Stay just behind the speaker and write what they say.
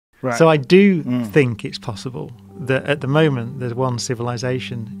Right. So I do think it's possible that at the moment there's one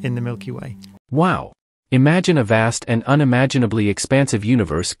civilization in the Milky Way. Wow. Imagine a vast and unimaginably expansive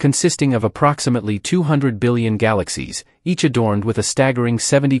universe consisting of approximately 200 billion galaxies, each adorned with a staggering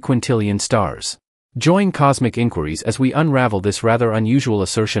 70 quintillion stars. Join Cosmic Inquiries as we unravel this rather unusual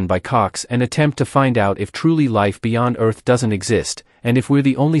assertion by Cox and attempt to find out if truly life beyond Earth doesn't exist, and if we're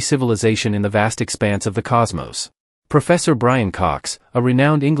the only civilization in the vast expanse of the cosmos. Professor Brian Cox, a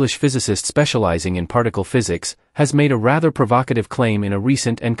renowned English physicist specializing in particle physics, has made a rather provocative claim in a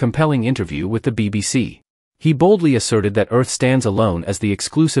recent and compelling interview with the BBC. He boldly asserted that Earth stands alone as the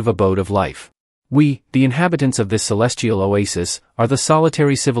exclusive abode of life. We, the inhabitants of this celestial oasis, are the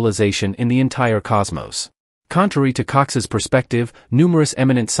solitary civilization in the entire cosmos. Contrary to Cox's perspective, numerous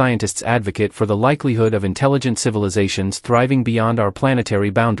eminent scientists advocate for the likelihood of intelligent civilizations thriving beyond our planetary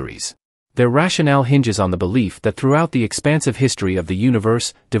boundaries. Their rationale hinges on the belief that throughout the expansive history of the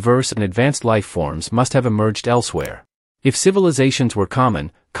universe, diverse and advanced life forms must have emerged elsewhere. If civilizations were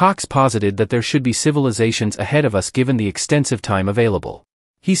common, Cox posited that there should be civilizations ahead of us given the extensive time available.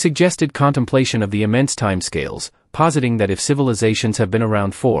 He suggested contemplation of the immense timescales, positing that if civilizations have been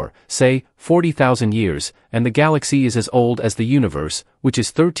around for, say, 40,000 years, and the galaxy is as old as the universe, which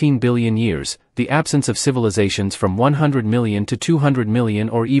is 13 billion years, the absence of civilizations from 100 million to 200 million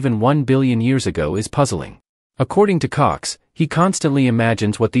or even 1 billion years ago is puzzling. According to Cox, he constantly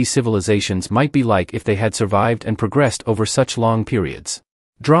imagines what these civilizations might be like if they had survived and progressed over such long periods.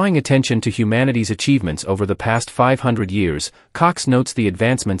 Drawing attention to humanity's achievements over the past 500 years, Cox notes the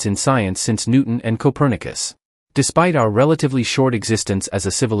advancements in science since Newton and Copernicus. Despite our relatively short existence as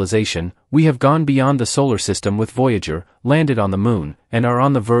a civilization, we have gone beyond the solar system with Voyager, landed on the Moon, and are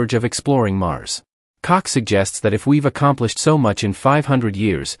on the verge of exploring Mars. Cox suggests that if we've accomplished so much in 500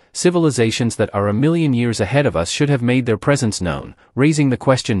 years, civilizations that are a million years ahead of us should have made their presence known, raising the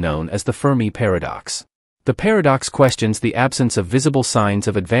question known as the Fermi paradox. The paradox questions the absence of visible signs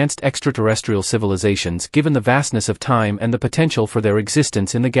of advanced extraterrestrial civilizations given the vastness of time and the potential for their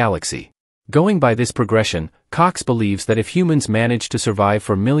existence in the galaxy. Going by this progression, Cox believes that if humans manage to survive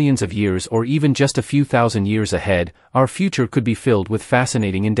for millions of years or even just a few thousand years ahead, our future could be filled with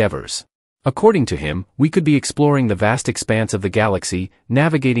fascinating endeavors. According to him, we could be exploring the vast expanse of the galaxy,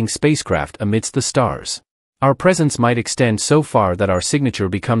 navigating spacecraft amidst the stars. Our presence might extend so far that our signature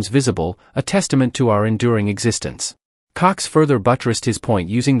becomes visible, a testament to our enduring existence. Cox further buttressed his point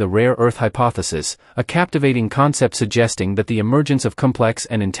using the rare Earth hypothesis, a captivating concept suggesting that the emergence of complex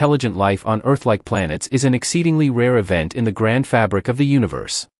and intelligent life on Earth-like planets is an exceedingly rare event in the grand fabric of the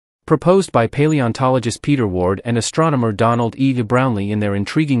universe. Proposed by paleontologist Peter Ward and astronomer Donald E. Brownlee in their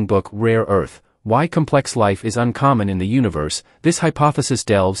intriguing book Rare Earth, Why Complex Life is Uncommon in the Universe, this hypothesis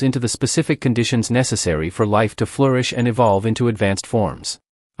delves into the specific conditions necessary for life to flourish and evolve into advanced forms.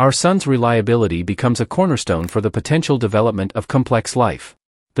 Our sun's reliability becomes a cornerstone for the potential development of complex life.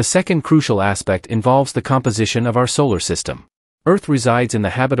 The second crucial aspect involves the composition of our solar system. Earth resides in the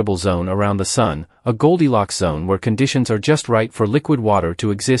habitable zone around the sun, a Goldilocks zone where conditions are just right for liquid water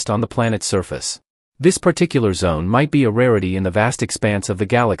to exist on the planet's surface. This particular zone might be a rarity in the vast expanse of the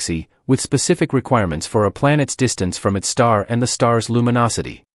galaxy, with specific requirements for a planet's distance from its star and the star's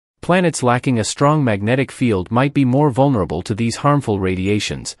luminosity. Planets lacking a strong magnetic field might be more vulnerable to these harmful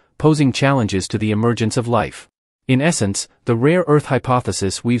radiations, posing challenges to the emergence of life. In essence, the rare Earth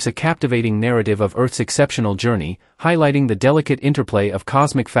hypothesis weaves a captivating narrative of Earth's exceptional journey, highlighting the delicate interplay of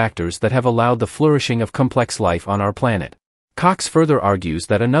cosmic factors that have allowed the flourishing of complex life on our planet. Cox further argues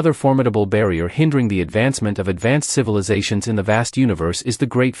that another formidable barrier hindering the advancement of advanced civilizations in the vast universe is the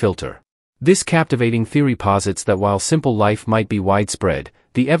Great Filter. This captivating theory posits that while simple life might be widespread,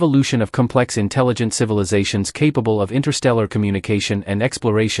 the evolution of complex intelligent civilizations capable of interstellar communication and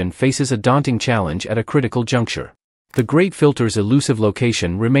exploration faces a daunting challenge at a critical juncture. The Great Filter's elusive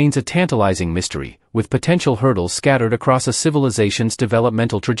location remains a tantalizing mystery, with potential hurdles scattered across a civilization's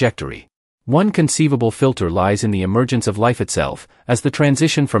developmental trajectory. One conceivable filter lies in the emergence of life itself, as the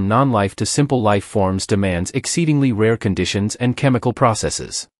transition from non-life to simple life forms demands exceedingly rare conditions and chemical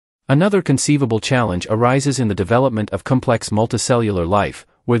processes. Another conceivable challenge arises in the development of complex multicellular life,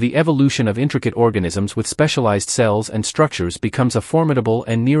 where the evolution of intricate organisms with specialized cells and structures becomes a formidable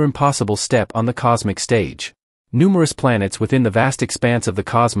and near impossible step on the cosmic stage. Numerous planets within the vast expanse of the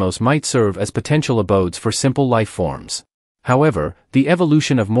cosmos might serve as potential abodes for simple life forms. However, the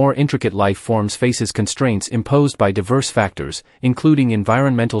evolution of more intricate life forms faces constraints imposed by diverse factors, including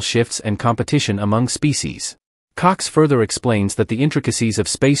environmental shifts and competition among species. Cox further explains that the intricacies of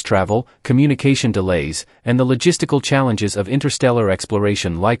space travel, communication delays, and the logistical challenges of interstellar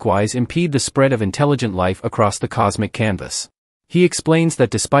exploration likewise impede the spread of intelligent life across the cosmic canvas. He explains that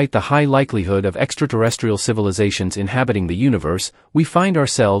despite the high likelihood of extraterrestrial civilizations inhabiting the universe, we find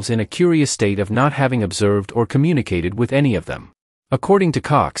ourselves in a curious state of not having observed or communicated with any of them. According to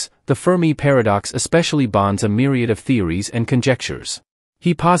Cox, the Fermi paradox especially bonds a myriad of theories and conjectures.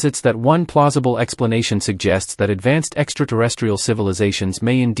 He posits that one plausible explanation suggests that advanced extraterrestrial civilizations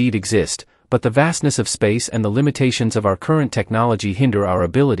may indeed exist, but the vastness of space and the limitations of our current technology hinder our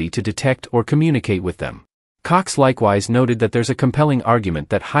ability to detect or communicate with them. Cox likewise noted that there's a compelling argument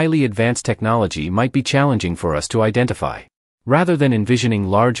that highly advanced technology might be challenging for us to identify. Rather than envisioning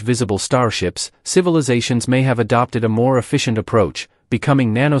large visible starships, civilizations may have adopted a more efficient approach,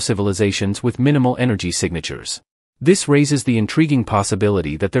 becoming nanocivilizations with minimal energy signatures. This raises the intriguing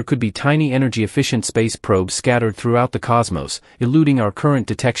possibility that there could be tiny energy-efficient space probes scattered throughout the cosmos, eluding our current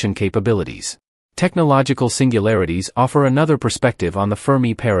detection capabilities. Technological singularities offer another perspective on the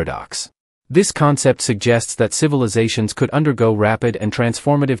Fermi paradox. This concept suggests that civilizations could undergo rapid and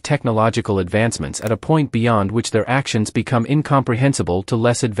transformative technological advancements at a point beyond which their actions become incomprehensible to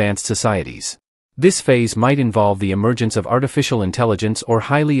less advanced societies. This phase might involve the emergence of artificial intelligence or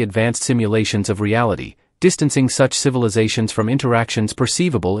highly advanced simulations of reality, distancing such civilizations from interactions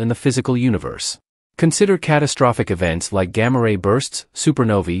perceivable in the physical universe. Consider catastrophic events like gamma-ray bursts,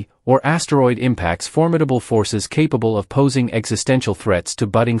 supernovae, or asteroid impacts, formidable forces capable of posing existential threats to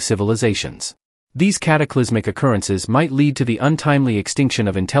budding civilizations. These cataclysmic occurrences might lead to the untimely extinction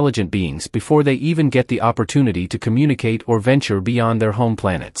of intelligent beings before they even get the opportunity to communicate or venture beyond their home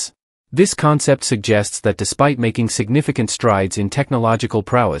planets. This concept suggests that despite making significant strides in technological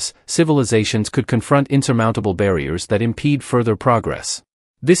prowess, civilizations could confront insurmountable barriers that impede further progress.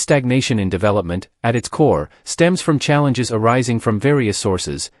 This stagnation in development, at its core, stems from challenges arising from various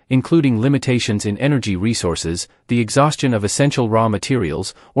sources, including limitations in energy resources, the exhaustion of essential raw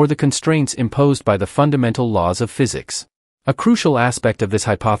materials, or the constraints imposed by the fundamental laws of physics. A crucial aspect of this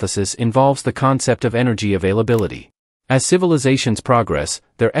hypothesis involves the concept of energy availability. As civilizations progress,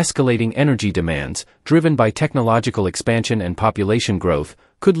 their escalating energy demands, driven by technological expansion and population growth,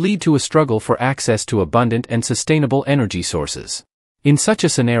 could lead to a struggle for access to abundant and sustainable energy sources. In such a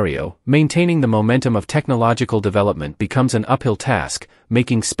scenario, maintaining the momentum of technological development becomes an uphill task,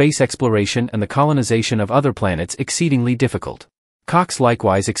 making space exploration and the colonization of other planets exceedingly difficult. Cox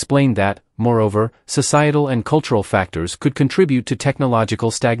likewise explained that, moreover, societal and cultural factors could contribute to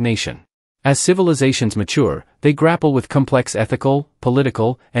technological stagnation. As civilizations mature, they grapple with complex ethical,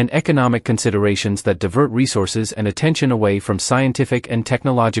 political, and economic considerations that divert resources and attention away from scientific and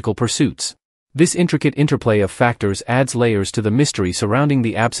technological pursuits. This intricate interplay of factors adds layers to the mystery surrounding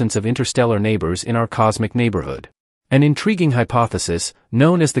the absence of interstellar neighbors in our cosmic neighborhood. An intriguing hypothesis,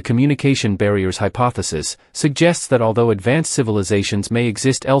 known as the communication barriers hypothesis, suggests that although advanced civilizations may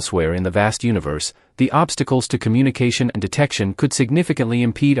exist elsewhere in the vast universe, the obstacles to communication and detection could significantly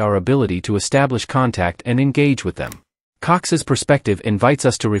impede our ability to establish contact and engage with them. Cox's perspective invites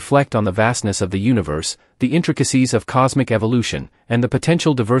us to reflect on the vastness of the universe, the intricacies of cosmic evolution, and the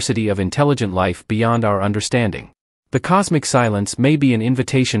potential diversity of intelligent life beyond our understanding. The cosmic silence may be an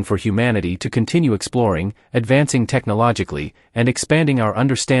invitation for humanity to continue exploring, advancing technologically, and expanding our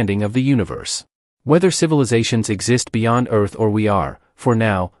understanding of the universe. Whether civilizations exist beyond Earth or we are, for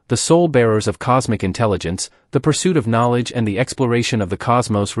now, the sole bearers of cosmic intelligence, the pursuit of knowledge and the exploration of the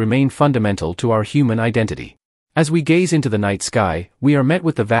cosmos remain fundamental to our human identity. As we gaze into the night sky, we are met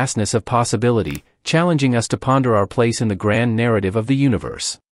with the vastness of possibility, challenging us to ponder our place in the grand narrative of the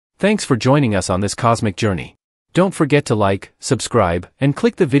universe. Thanks for joining us on this cosmic journey. Don't forget to like, subscribe, and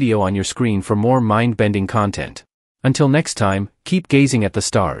click the video on your screen for more mind-bending content. Until next time, keep gazing at the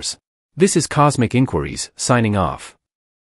stars. This is Cosmic Inquiries, signing off.